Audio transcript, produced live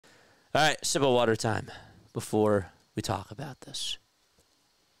All right, sip of water time before we talk about this.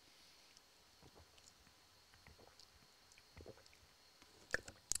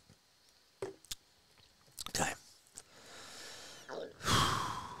 Okay.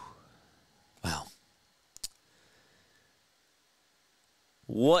 Wow.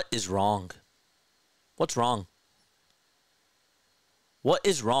 What is wrong? What's wrong? What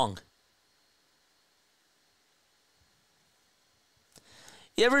is wrong?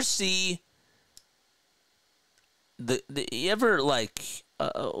 You ever see you ever like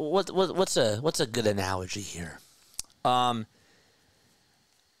what's a good analogy here? You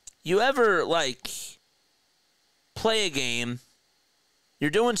ever like play a game, you're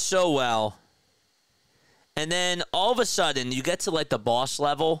doing so well, and then all of a sudden you get to like the boss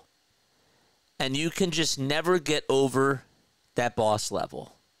level and you can just never get over that boss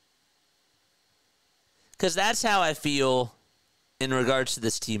level. 'Cause that's how I feel in regards to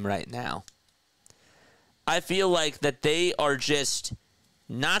this team right now. I feel like that they are just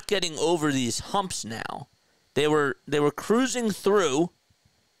not getting over these humps now. They were cruising through,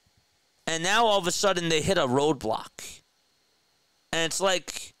 and now all of a sudden they hit a roadblock. And it's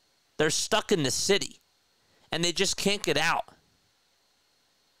like they're stuck in the city, and they just can't get out.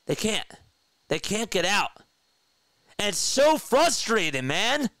 They can't. They can't get out. And it's so frustrating,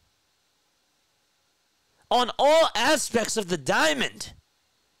 man. On all aspects of the diamond.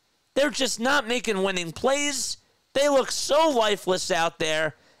 They're just not making winning plays. They look so lifeless out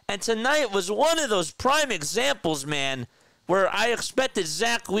there. And tonight was one of those prime examples, man, where I expected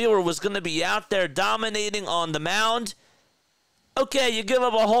Zach Wheeler was going to be out there dominating on the mound. Okay, you give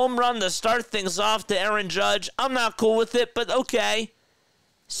up a home run to start things off to Aaron Judge. I'm not cool with it, but okay.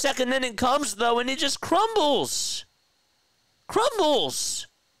 Second inning comes, though, and he just crumbles. Crumbles.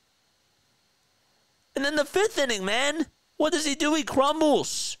 And then the fifth inning, man, what does he do? He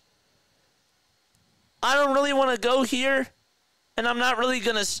crumbles. I don't really want to go here, and I'm not really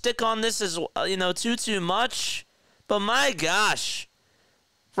going to stick on this as, too much. But my gosh,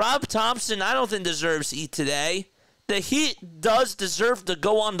 Rob Thompson, I don't think deserves Heat today. The Heat does deserve to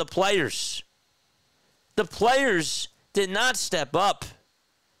go on the players. The players did not step up.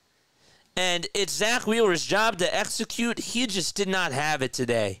 And it's Zach Wheeler's job to execute. He just did not have it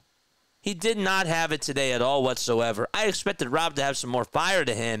today. He did not have it today at all whatsoever. I expected Rob to have some more fire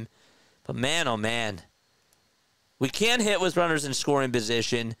to him. But man, oh man. We can't hit with runners in scoring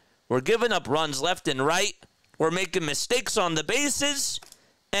position. We're giving up runs left and right. We're making mistakes on the bases.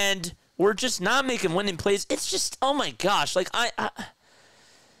 And we're just not making winning plays. It's just, oh my gosh. Like,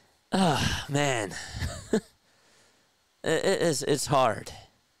 man. It's hard.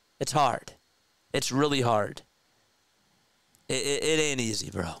 It's hard. It's really hard. It ain't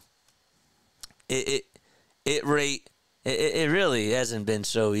easy, bro. It really hasn't been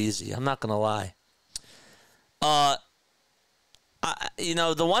so easy. I'm not gonna lie. The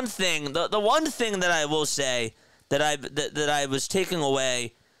one thing that I will say that I was taking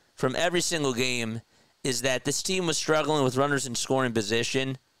away from every single game is that this team was struggling with runners in scoring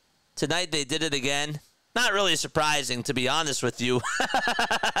position. Tonight they did it again. Not really surprising, to be honest with you,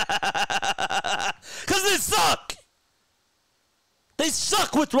 because they suck. They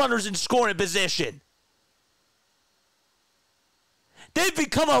suck with runners in scoring position. They've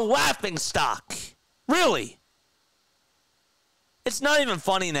become a laughingstock. Really. It's not even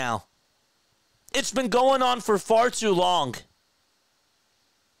funny now. It's been going on for far too long.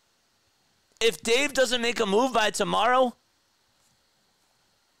 If Dave doesn't make a move by tomorrow,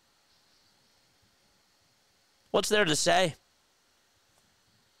 what's there to say?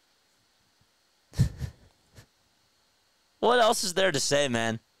 What else is there to say,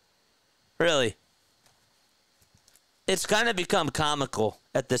 man? Really. It's kind of become comical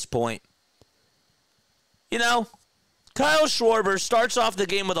at this point. You know, Kyle Schwarber starts off the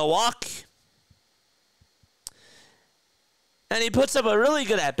game with a walk. And he puts up a really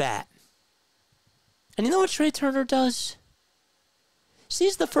good at-bat. And you know what Trey Turner does?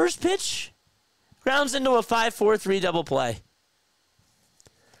 Sees the first pitch, grounds into a 5-4-3 double play.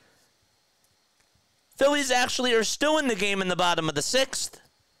 Phillies actually are still in the game in the bottom of the sixth.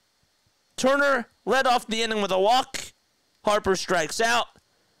 Turner led off the inning with a walk. Harper strikes out.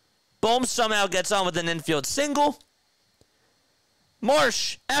 Bohm somehow gets on with an infield single.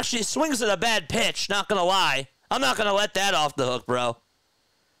 Marsh actually swings at a bad pitch, not going to lie. I'm not going to let that off the hook, bro.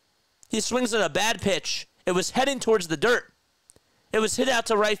 He swings at a bad pitch. It was heading towards the dirt. It was hit out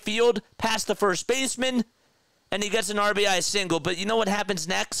to right field, past the first baseman, and he gets an RBI single. But you know what happens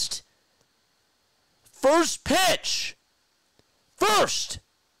next? First pitch. First.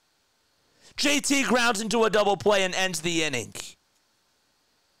 JT grounds into a double play and ends the inning.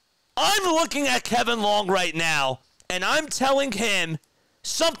 I'm looking at Kevin Long right now, and I'm telling him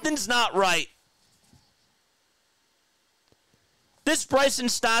something's not right. This Bryson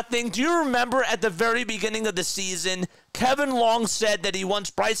Stott thing, do you remember at the very beginning of the season, Kevin Long said that he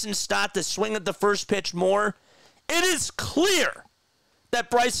wants Bryson Stott to swing at the first pitch more? It is clear that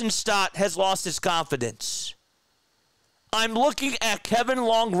Bryson Stott has lost his confidence. I'm looking at Kevin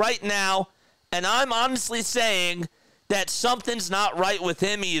Long right now, and I'm honestly saying that something's not right with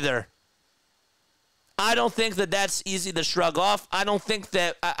him either. I don't think that that's easy to shrug off. I don't think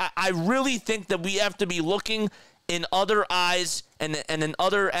that, I really think that we have to be looking in other eyes and in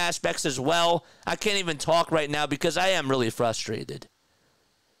other aspects as well. I can't even talk right now because I am really frustrated.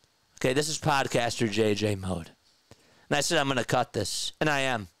 Okay, this is podcaster JJ mode. And I said I'm going to cut this, and I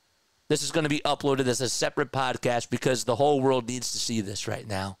am. This is going to be uploaded as a separate podcast because the whole world needs to see this right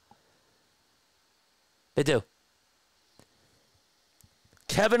now. They do.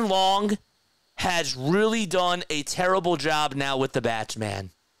 Kevin Long has really done a terrible job now with the bats,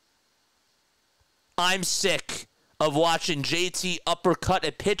 man. I'm sick of watching JT uppercut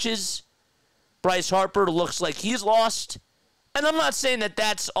at pitches. Bryce Harper looks like he's lost. And I'm not saying that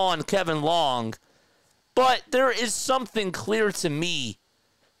that's on Kevin Long, but there is something clear to me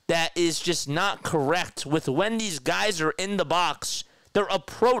that is just not correct with when these guys are in the box. Their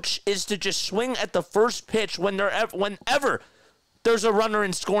approach is to just swing at the first pitch whenever there's a runner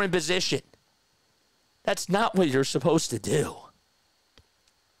in scoring position. That's not what you're supposed to do.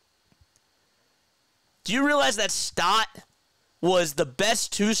 Do you realize that Stott was the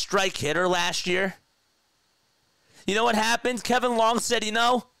best two-strike hitter last year? You know what happened? Kevin Long said,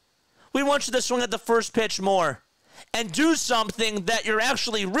 we want you to swing at the first pitch more and do something that you're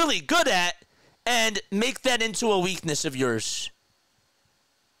actually really good at and make that into a weakness of yours.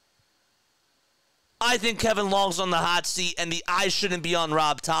 I think Kevin Long's on the hot seat, and the eyes shouldn't be on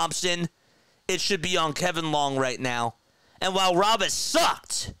Rob Thompson. It should be on Kevin Long right now. And while Rob has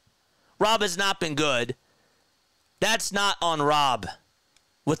sucked, Rob has not been good, that's not on Rob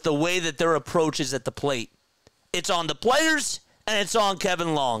with the way that their approach is at the plate. It's on the players, and it's on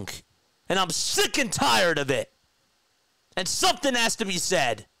Kevin Long. And I'm sick and tired of it. And something has to be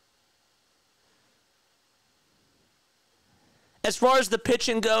said. As far as the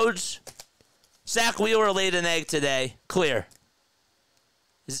pitching goes, Zach Wheeler laid an egg today. Clear.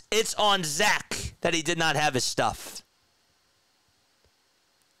 It's on Zach that he did not have his stuff.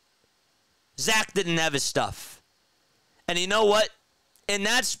 Zach didn't have his stuff. And you know what? In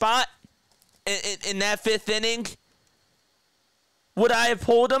that spot, in that fifth inning, would I have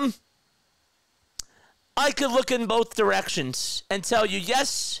pulled him? I could look in both directions and tell you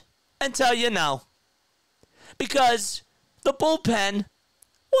yes and tell you no. Because the bullpen,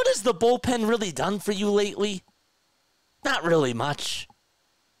 what has the bullpen really done for you lately? Not really much.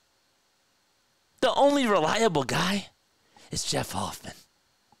 The only reliable guy is Jeff Hoffman.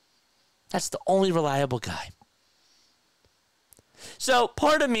 That's the only reliable guy. So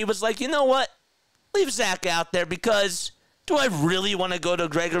part of me was like, you know what? Leave Zach out there because do I really want to go to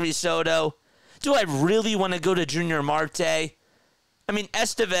Gregory Soto? Do I really want to go to Junior Marte? I mean,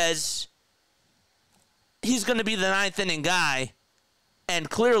 Estevez, he's going to be the ninth inning guy. And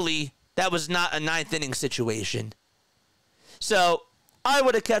clearly, that was not a ninth inning situation. So I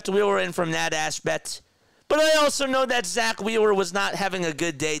would have kept Wheeler in from that aspect. But I also know that Zach Wheeler was not having a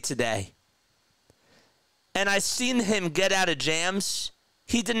good day today. And I seen him get out of jams.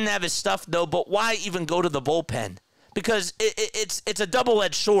 He didn't have his stuff, though, but why even go to the bullpen? Because it's a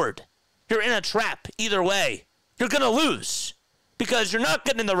double-edged sword. You're in a trap either way. You're going to lose because you're not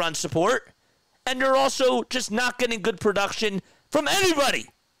getting the run support, and you're also just not getting good production from anybody.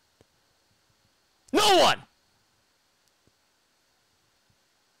 No one.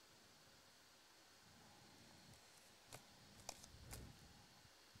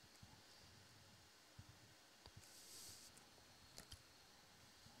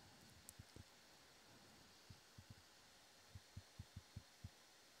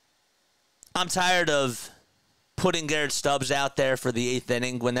 I'm tired of putting Garrett Stubbs out there for the eighth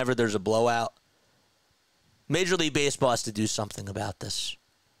inning whenever there's a blowout. Major League Baseball has to do something about this.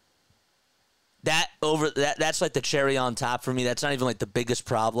 That's like the cherry on top for me. That's not even like the biggest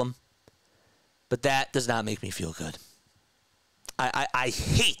problem. But that does not make me feel good. I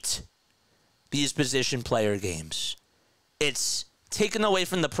hate these position player games. It's taken away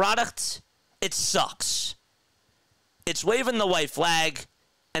from the product. It sucks. It's waving the white flag,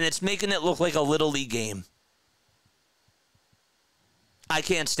 and it's making it look like a little league game. I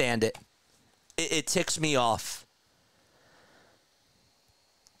can't stand it. It ticks me off.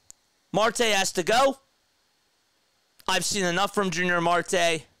 Marte has to go. I've seen enough from Junior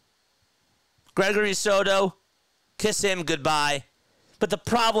Marte. Gregory Soto, kiss him goodbye. But the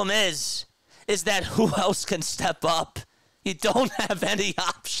problem is that who else can step up? You don't have any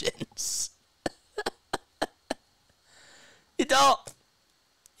options. You don't.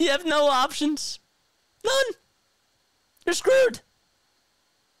 You have no options. None. You're screwed.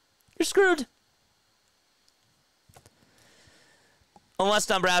 You're screwed. Unless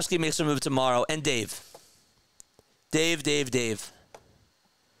Dombrowski makes a move tomorrow. And Dave. Dave.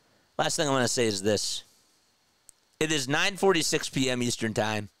 Last thing I want to say is this. It is 9:46 p.m. Eastern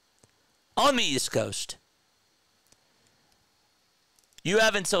Time on the East Coast. You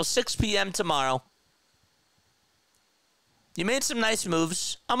have until 6 p.m. tomorrow. You made some nice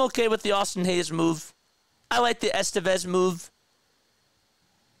moves. I'm okay with the Austin Hayes move. I like the Estevez move.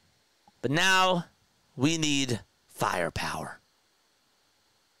 But now we need firepower.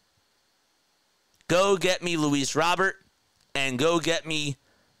 Go get me Luis Robert and go get me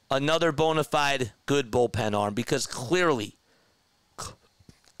another bona fide good bullpen arm because clearly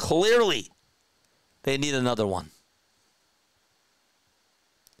they need another one.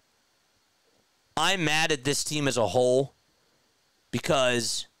 I'm mad at this team as a whole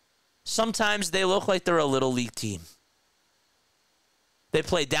because sometimes they look like they're a little league team. They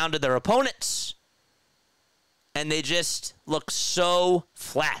play down to their opponents, and they just look so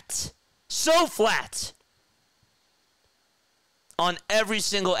flat. So flat on every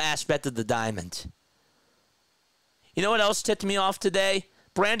single aspect of the diamond. You know what else tipped me off today?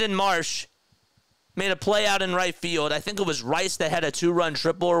 Brandon Marsh made a play out in right field. I think it was Rice that had a 2-run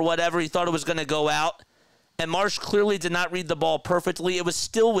triple or whatever. He thought it was going to go out. And Marsh clearly did not read the ball perfectly. It was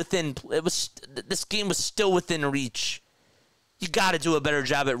still within, this game was still within reach. You got to do a better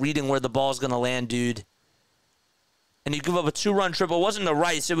job at reading where the ball's going to land, dude. And you give up a 2-run triple. It wasn't to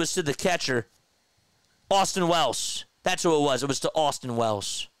Rice. It was to the catcher, Austin Wells. That's who it was. It was to Austin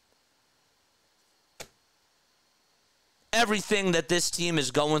Wells. Everything that this team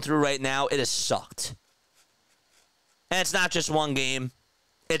is going through right now, it has sucked. And it's not just one game.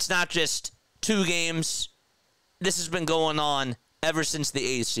 It's not just 2 games. This has been going on ever since the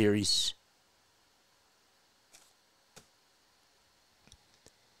A series.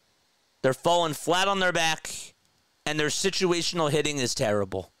 They're falling flat on their back, and their situational hitting is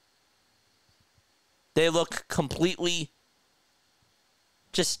terrible. They look completely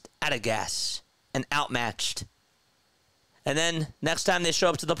just out of gas and outmatched. And then next time they show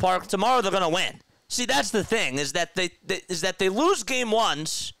up to the park tomorrow, they're going to win. See, that's the thing, is that they lose game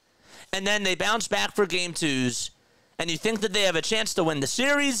 1s, and then they bounce back for game 2s, and you think that they have a chance to win the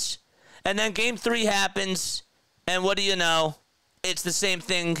series, and then game 3 happens, and what do you know? It's the same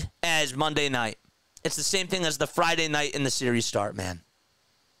thing as Monday night. It's the same thing as the Friday night in the series start, man.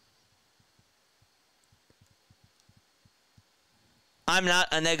 I'm not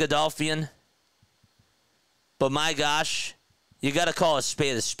a Negadolfian, but my gosh, you got to call a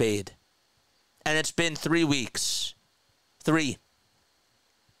spade a spade. And it's been 3 weeks. 3.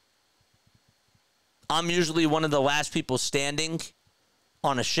 I'm usually one of the last people standing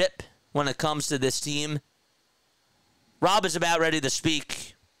on a ship when it comes to this team. Rob is about ready to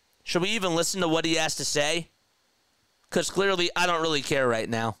speak. Should we even listen to what he has to say? Because clearly I don't really care right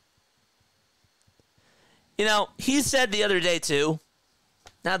now. You know, he said the other day too,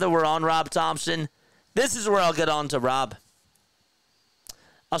 now that we're on Rob Thompson, this is where I'll get on to Rob.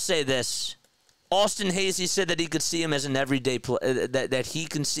 I'll say this. Austin Hayes, he said that he could see him as an everyday that he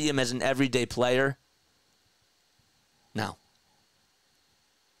can see him as an everyday player. No.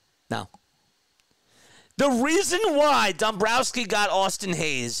 The reason why Dombrowski got Austin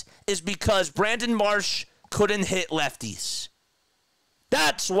Hayes is because Brandon Marsh couldn't hit lefties.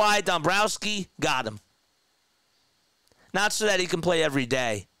 That's why Dombrowski got him. Not so that he can play every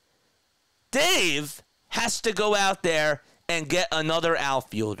day. Dave has to go out there and get another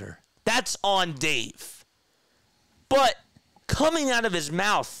outfielder. That's on Dave. But coming out of his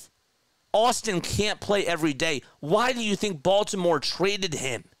mouth, Austin can't play every day. Why do you think Baltimore traded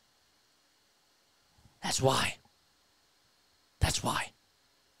him? That's why. That's why.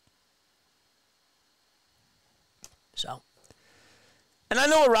 So. And I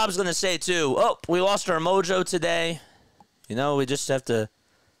know what Rob's going to say, too. Oh, we lost our mojo today. You know, we just have to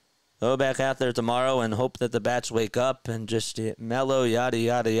go back out there tomorrow and hope that the bats wake up and just mellow, yada,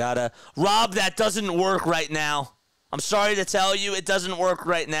 yada, yada. Rob, that doesn't work right now. I'm sorry to tell you, it doesn't work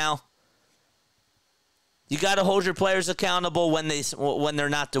right now. You got to hold your players accountable when they're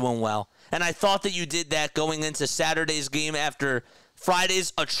not doing well. And I thought that you did that going into Saturday's game after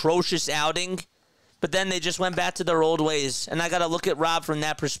Friday's atrocious outing. But then they just went back to their old ways. And I got to look at Rob from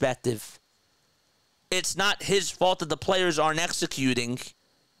that perspective. It's not his fault that the players aren't executing.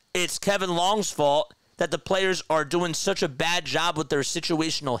 it's Kevin Long's fault that the players are doing such a bad job with their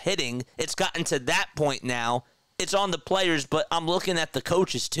situational hitting. It's gotten to that point now. It's on the players, but I'm looking at the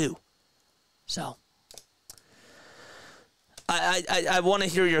coaches too. So, I want to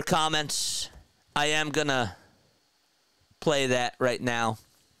hear your comments. I am going to play that right now.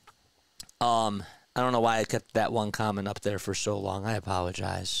 I don't know why I kept that one comment up there for so long. I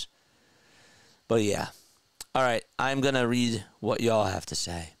apologize. But yeah. All right, I'm going to read what y'all have to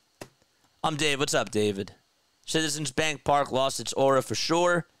say. I'm Dave. What's up, David? Citizens Bank Park lost its aura for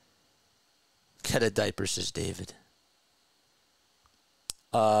sure. Get a diaper, says David.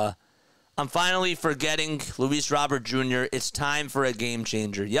 I'm finally forgetting Luis Robert Jr. It's time for a game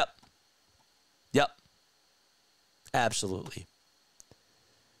changer. Yep. Absolutely.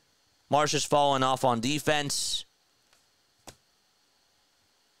 Marsh has fallen off on defense.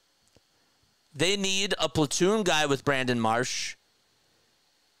 They need a platoon guy with Brandon Marsh.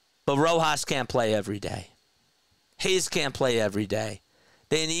 But Rojas can't play every day. Hayes can't play every day.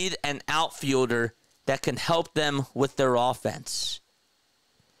 They need an outfielder that can help them with their offense.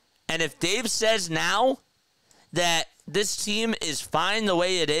 And if Dave says now that this team is fine the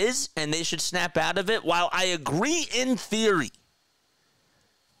way it is and they should snap out of it, while I agree in theory,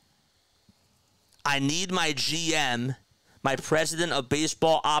 I need my GM, my president of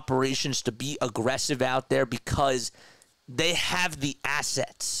baseball operations, to be aggressive out there because they have the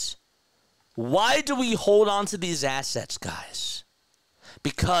assets. Why do we hold on to these assets, guys?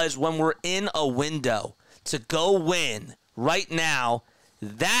 Because when we're in a window to go win right now,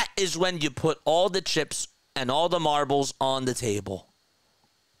 that is when you put all the chips and all the marbles on the table.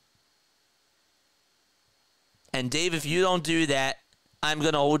 And Dave, if you don't do that, I'm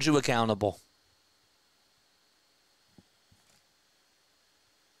going to hold you accountable.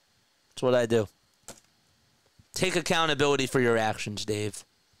 That's what I do. Take accountability for your actions, Dave.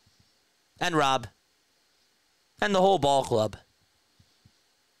 And Rob. And the whole ball club.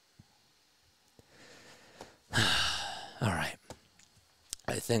 All right.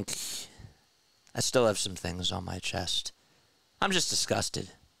 I think I still have some things on my chest. I'm just disgusted.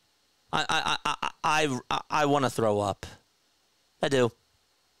 I want to throw up. I do.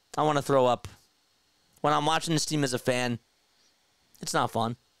 I want to throw up. When I'm watching this team as a fan, it's not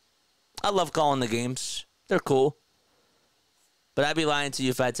fun. I love calling the games. They're cool. But I'd be lying to you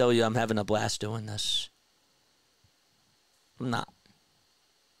if I tell you I'm having a blast doing this. I'm not.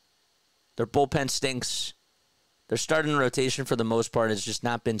 Their bullpen stinks. Their starting rotation, for the most part, has just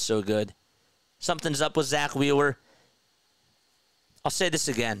not been so good. Something's up with Zach Wheeler. I'll say this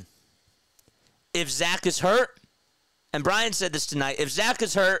again. If Zach is hurt, and Brian said this tonight, if Zach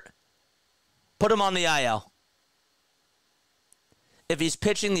is hurt, put him on the IL. If he's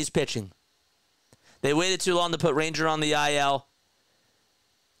pitching, he's pitching. They waited too long to put Ranger on the IL.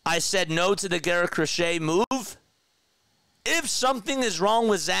 I said no to the Garrett Crochet move. If something is wrong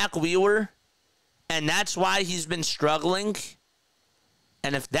with Zach Wheeler, and that's why he's been struggling,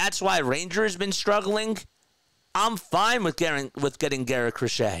 and if that's why Ranger has been struggling, I'm fine with getting Garrett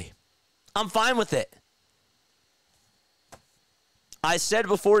Crochet. I'm fine with it. I said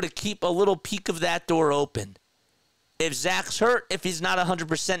before to keep a little peek of that door open. If Zach's hurt, if he's not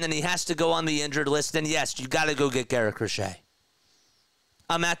 100% and he has to go on the injured list, then yes, you got to go get Garrett Crochet.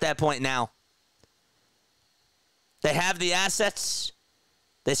 I'm at that point now. They have the assets.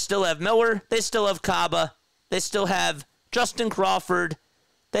 They still have Miller. They still have Kaba. They still have Justin Crawford.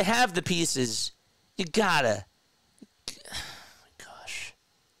 They have the pieces. You gotta. Gosh.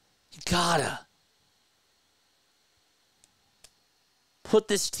 You gotta put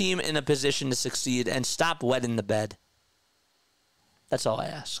this team in a position to succeed and stop wetting the bed. That's all I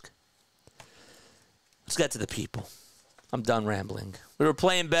ask. Let's get to the people. I'm done rambling. We were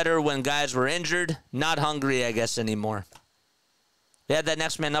playing better when guys were injured. Not hungry, I guess, anymore. They had that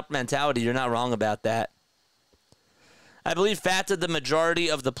next man up mentality. You're not wrong about that. I believe fact that the majority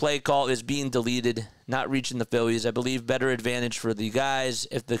of the play call is being deleted, not reaching the Phillies. I believe better advantage for the guys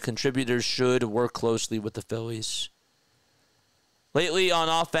if the contributors should work closely with the Phillies. Lately on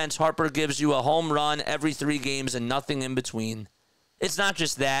offense, Harper gives you a home run every 3 games and nothing in between. It's not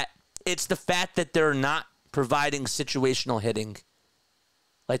just that. It's the fact that they're not providing situational hitting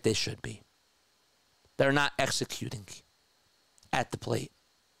like they should be. They're not executing at the plate.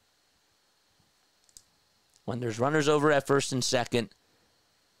 When there's runners over at first and second,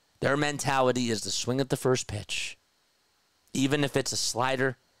 their mentality is to swing at the first pitch. Even if it's a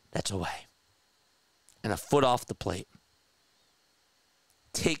slider, that's away. And a foot off the plate.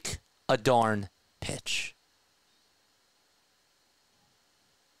 Take a darn pitch.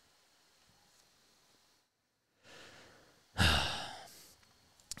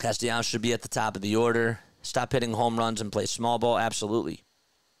 Castellanos should be at the top of the order. Stop hitting home runs and play small ball. Absolutely.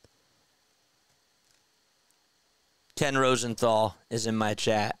 Ken Rosenthal is in my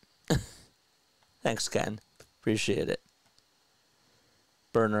chat. Thanks, Ken. Appreciate it.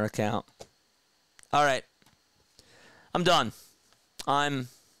 Burner account. All right. I'm done. I'm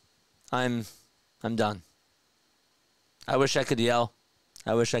done. I wish I could yell.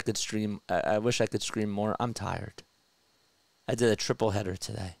 I wish I could stream. I wish I could scream more. I'm tired. I did a triple header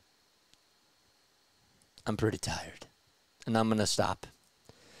today. I'm pretty tired. And I'm going to stop.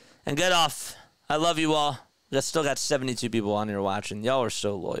 And get off. I love you all. I still got 72 people on here watching. Y'all are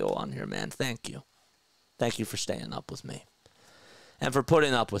so loyal on here, man. Thank you. Thank you for staying up with me. And for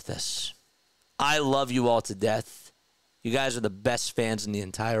putting up with this. I love you all to death. You guys are the best fans in the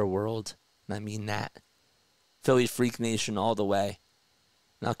entire world. And I mean that. Philly Freak Nation all the way.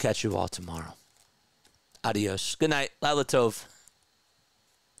 And I'll catch you all tomorrow. Adios. Good night. Lila Tov.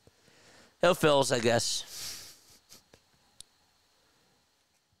 Phils, I guess.